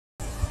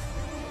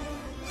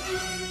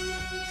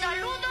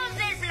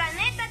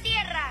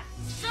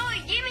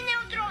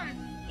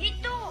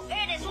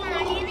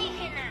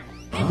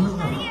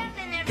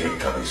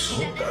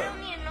cabezota.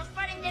 Reunirnos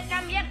para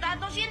intercambiar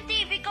datos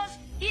científicos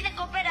y de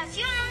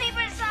cooperación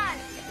universal.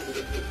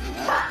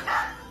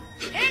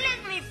 Él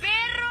es mi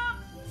perro,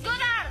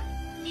 Godard.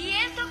 Y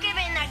esto que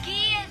ven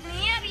aquí es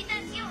mi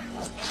habitación.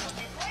 Es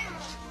donde duermo.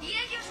 Y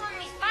ellos son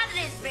mis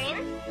padres,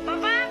 ¿ven?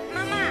 Papá,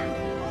 mamá.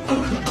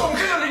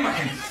 Congela la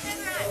imagen.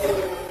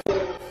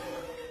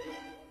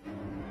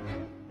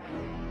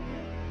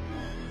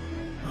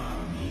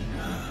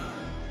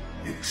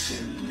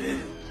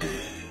 Excelente.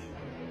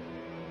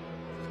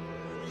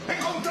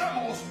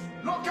 ¡Encontramos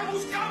lo que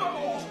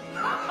buscábamos!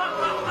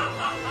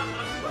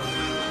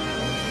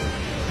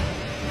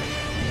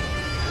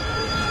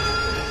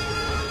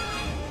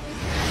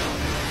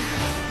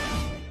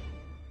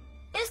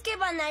 Es que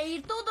van a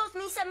ir todos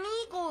mis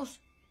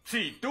amigos.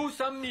 Si tus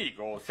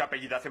amigos se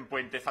apellidasen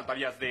Puente,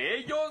 ¿saltarías de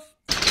ellos?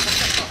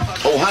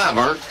 Oh, hi,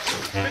 Vern.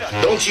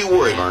 Don't you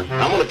worry, Vern.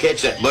 I'm gonna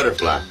catch that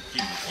butterfly.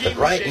 But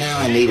right now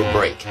I need a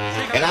break.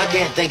 And I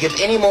can't think of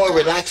any more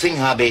relaxing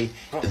hobby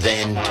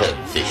than tub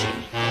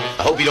fishing.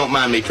 I hope you don't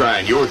mind me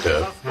trying your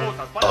tub.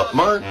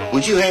 Vern,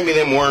 would you hand me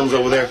them worms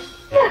over there?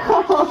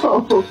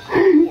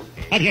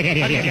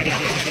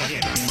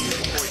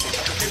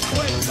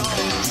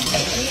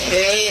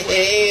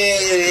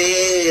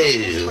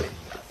 Hey.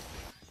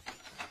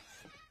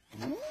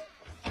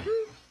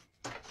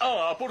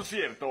 Ah, por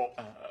cierto,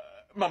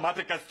 mamá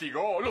te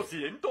castigó, lo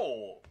siento.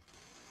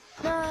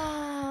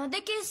 Ah,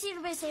 ¿de qué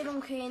sirve ser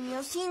un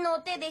genio si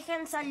no te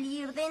dejan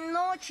salir de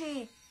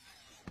noche?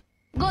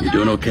 You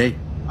doing okay?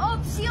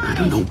 Opciones. I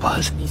don't know,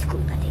 Buzz.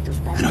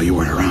 I know you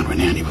weren't around when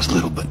Andy was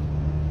little, but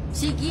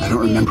I don't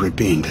remember it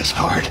being this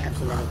hard.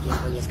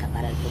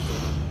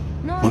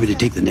 Want me to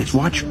take the next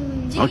watch?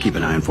 I'll keep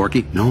an eye on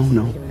Forky. No,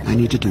 I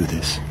need to do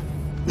this.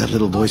 That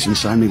little voice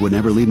inside me would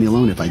never leave me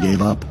alone if I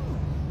gave up.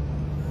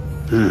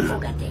 Who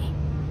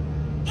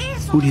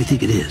do you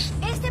think it is?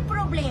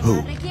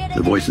 Who?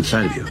 The voice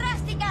inside of you.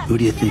 Who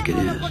do you think it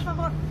is?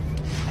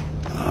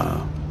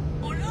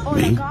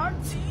 Me?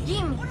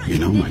 You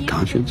know, my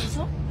conscience?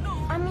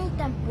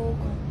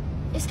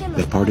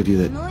 That part of you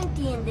that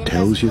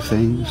tells you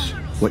things,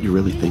 what you're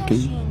really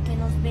thinking?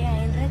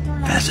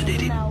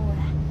 Fascinating.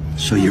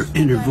 So your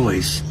inner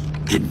voice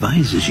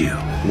advises you.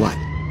 What?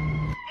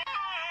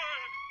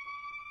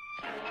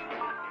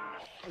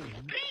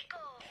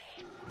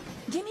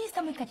 Jimmy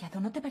está muy callado,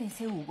 ¿no te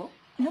parece, Hugo?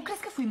 ¿No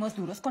crees que fuimos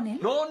duros con él?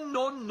 No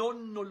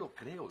lo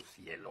creo,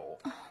 cielo.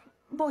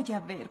 Voy a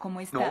ver cómo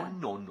está.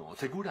 No,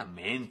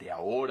 seguramente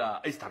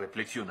ahora está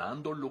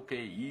reflexionando lo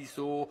que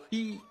hizo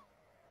y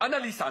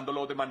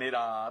analizándolo de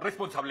manera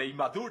responsable y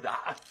madura.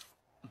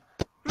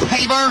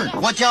 Hey, Vern,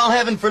 what y'all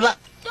having for lunch?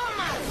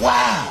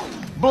 Wow,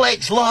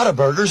 Blake's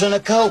Lottaburgers and a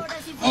Coke.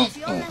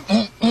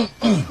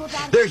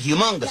 They're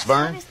humongous,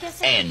 Vern,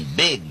 and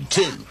big,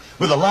 too,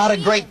 with a lot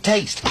of great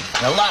taste,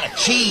 and a lot of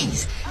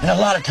cheese, and a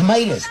lot of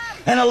tomatoes,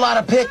 and a lot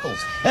of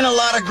pickles, and a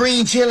lot of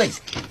green chilies.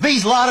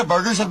 These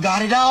Lottaburgers have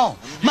got it all.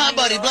 My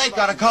buddy Blake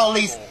ought to call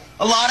these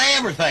a lot of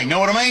everything, know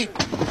what I mean?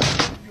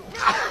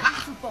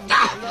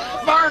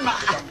 Burn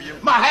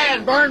my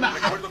hand, burn my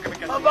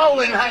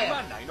bowling hand.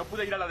 Y no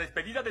pude ir a la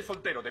despedida de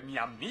soltero de mi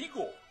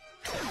amigo.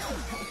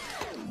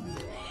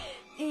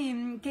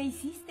 ¿Qué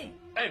hiciste?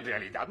 En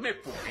realidad me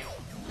fugué.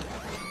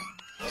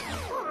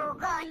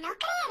 Hugo, ¿no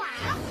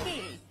creerás?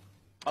 ¿Qué?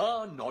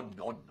 Ah, no.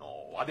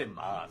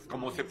 Además,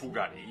 ¿cómo se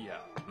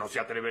fugaría? No se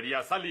atrevería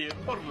a salir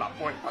por la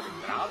puerta de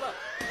entrada.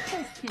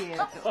 Es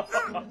cierto.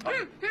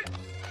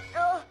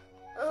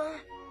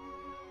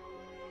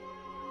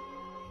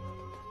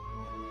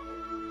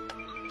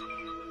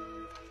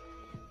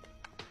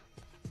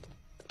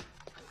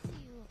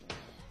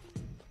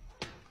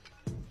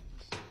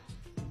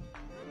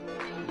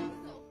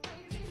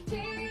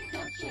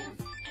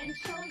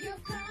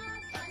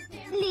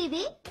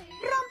 Libby,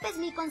 rompes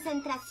mi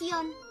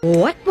concentración.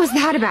 What was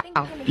that about?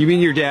 You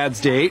mean your dad's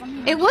date?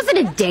 It wasn't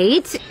a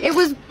date. It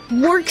was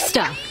work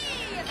stuff.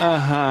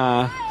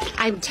 Uh-huh.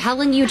 I'm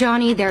telling you,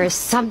 Johnny, there is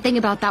something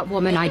about that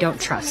woman I don't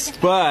trust.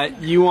 But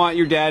you want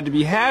your dad to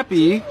be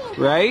happy,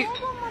 right?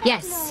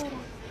 Yes.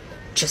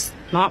 Just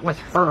not with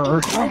her.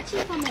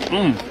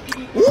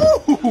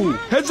 Woo!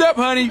 Heads up,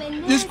 honey.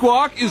 This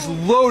guac is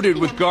loaded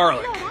with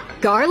garlic.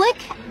 Garlic?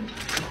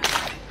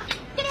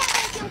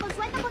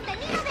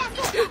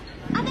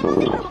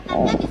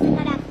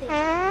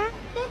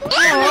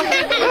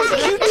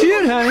 You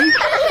did, honey.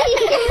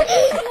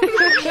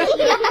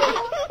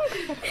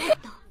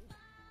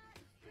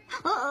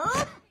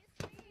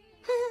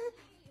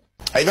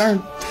 Hey,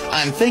 Vern,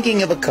 I'm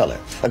thinking of a color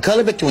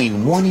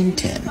between 1 and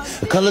 10,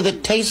 a color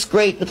that tastes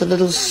great with a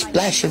little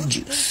splash of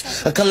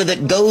juice, a color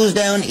that goes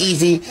down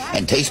easy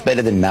and tastes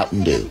better than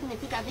Mountain Dew.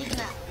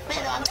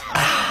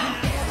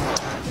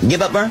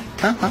 Give up, Vern?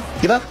 Huh?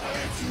 Give up?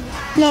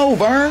 No,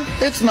 Vern,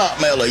 it's not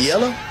mellow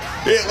yellow.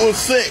 It was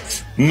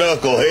 6,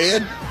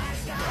 knucklehead.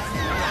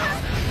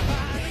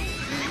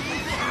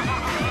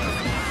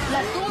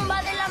 La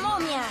tumba de la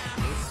momia.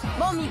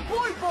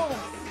 Momipulpo.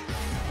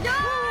 ¡No!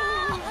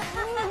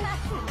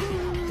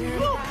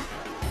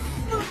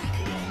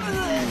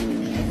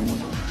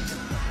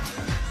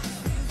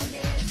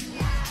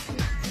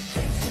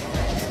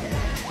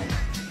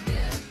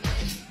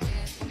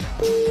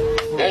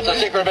 It's a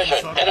secret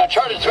mission in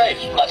uncharted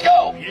space. Let's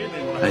go.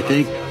 I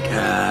think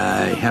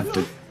I have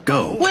to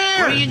go.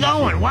 Where are you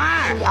going?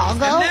 Why? We all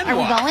go? Are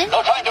we going?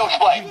 No time to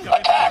explain.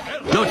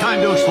 Attack. No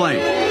time to explain.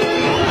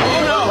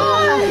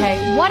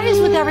 Okay, what is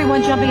with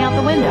everyone jumping out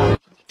the window?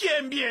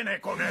 ¿Quién viene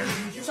con él?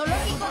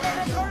 Zoológico de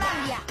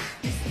Retrolandia.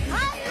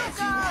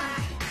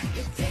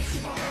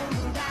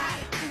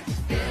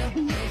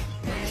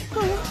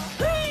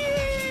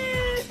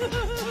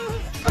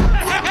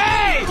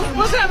 Hey!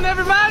 What's up,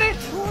 everybody?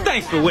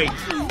 Thanks for waiting.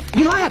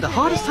 You know, I had the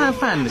hardest time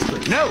finding this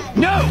place. No,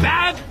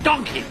 bad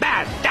donkey,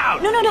 bad,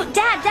 down. No,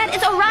 Dad,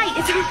 it's all right.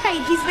 It's all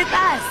right. He's with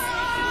us.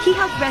 He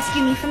helped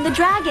rescue me from the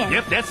dragon.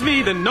 Yep, that's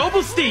me, the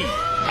noble steed.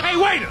 Hey,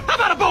 waiter, how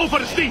about a bowl for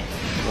the steed?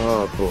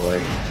 Oh,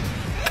 boy.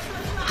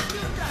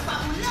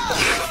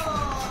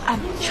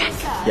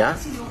 Shrek. Yeah?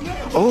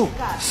 Oh,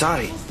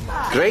 sorry.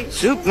 Great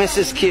soup,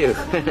 Mrs. Q.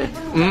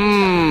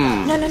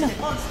 No.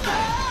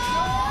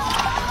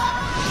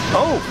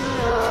 Oh.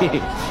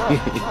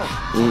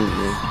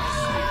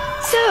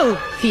 So,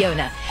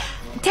 Fiona,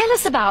 tell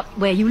us about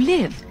where you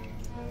live.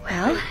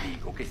 Well,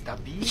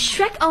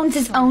 Shrek owns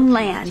his own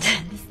land.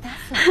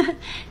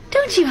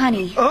 Don't you,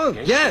 honey? Oh,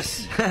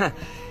 yes.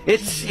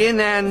 It's in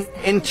an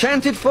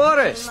enchanted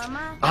forest.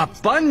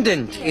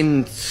 Abundant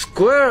in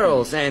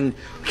squirrels and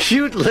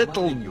cute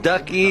little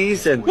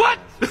duckies and... What?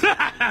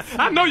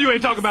 I know you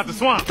ain't talking about the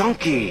swamp.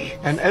 Donkey.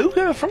 An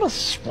ogre from a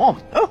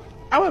swamp. Oh,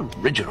 how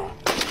original.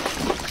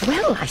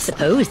 Well, I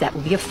suppose that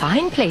would be a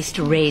fine place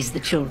to raise the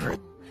children.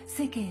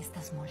 Sé que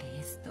estás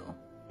molesto.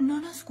 No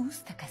nos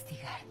gusta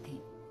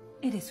castigarte.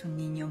 Eres un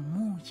niño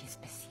muy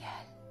especial.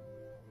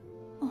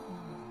 Oh.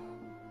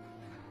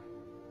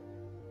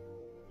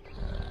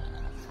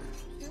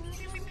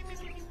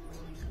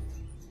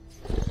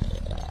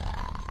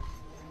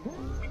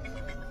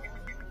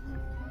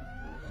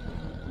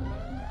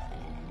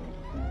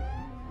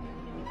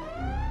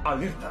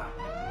 Alerta.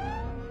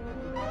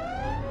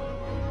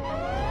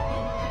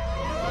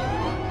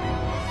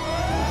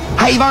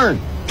 Hey, Vern,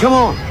 come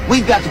on.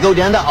 We've got to go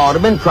down to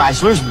Audubon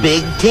Chrysler's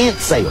big tent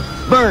sale.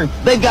 Vern,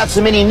 they've got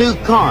so many new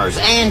cars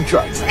and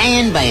trucks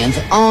and vans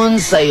on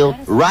sale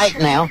right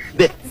now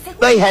that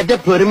they had to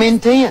put them in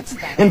tents.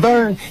 And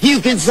Vern, you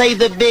can save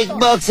the big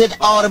bucks at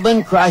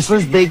Audubon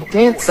Chrysler's big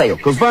tent sale.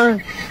 Because,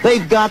 Vern,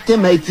 they've got to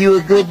make you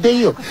a good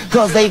deal.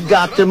 Because they've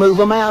got to move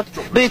them out.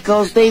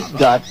 Because they've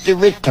got to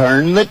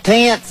return the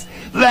tents.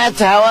 That's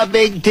how a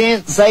big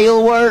tent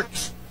sale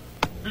works.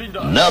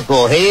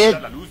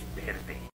 Knucklehead.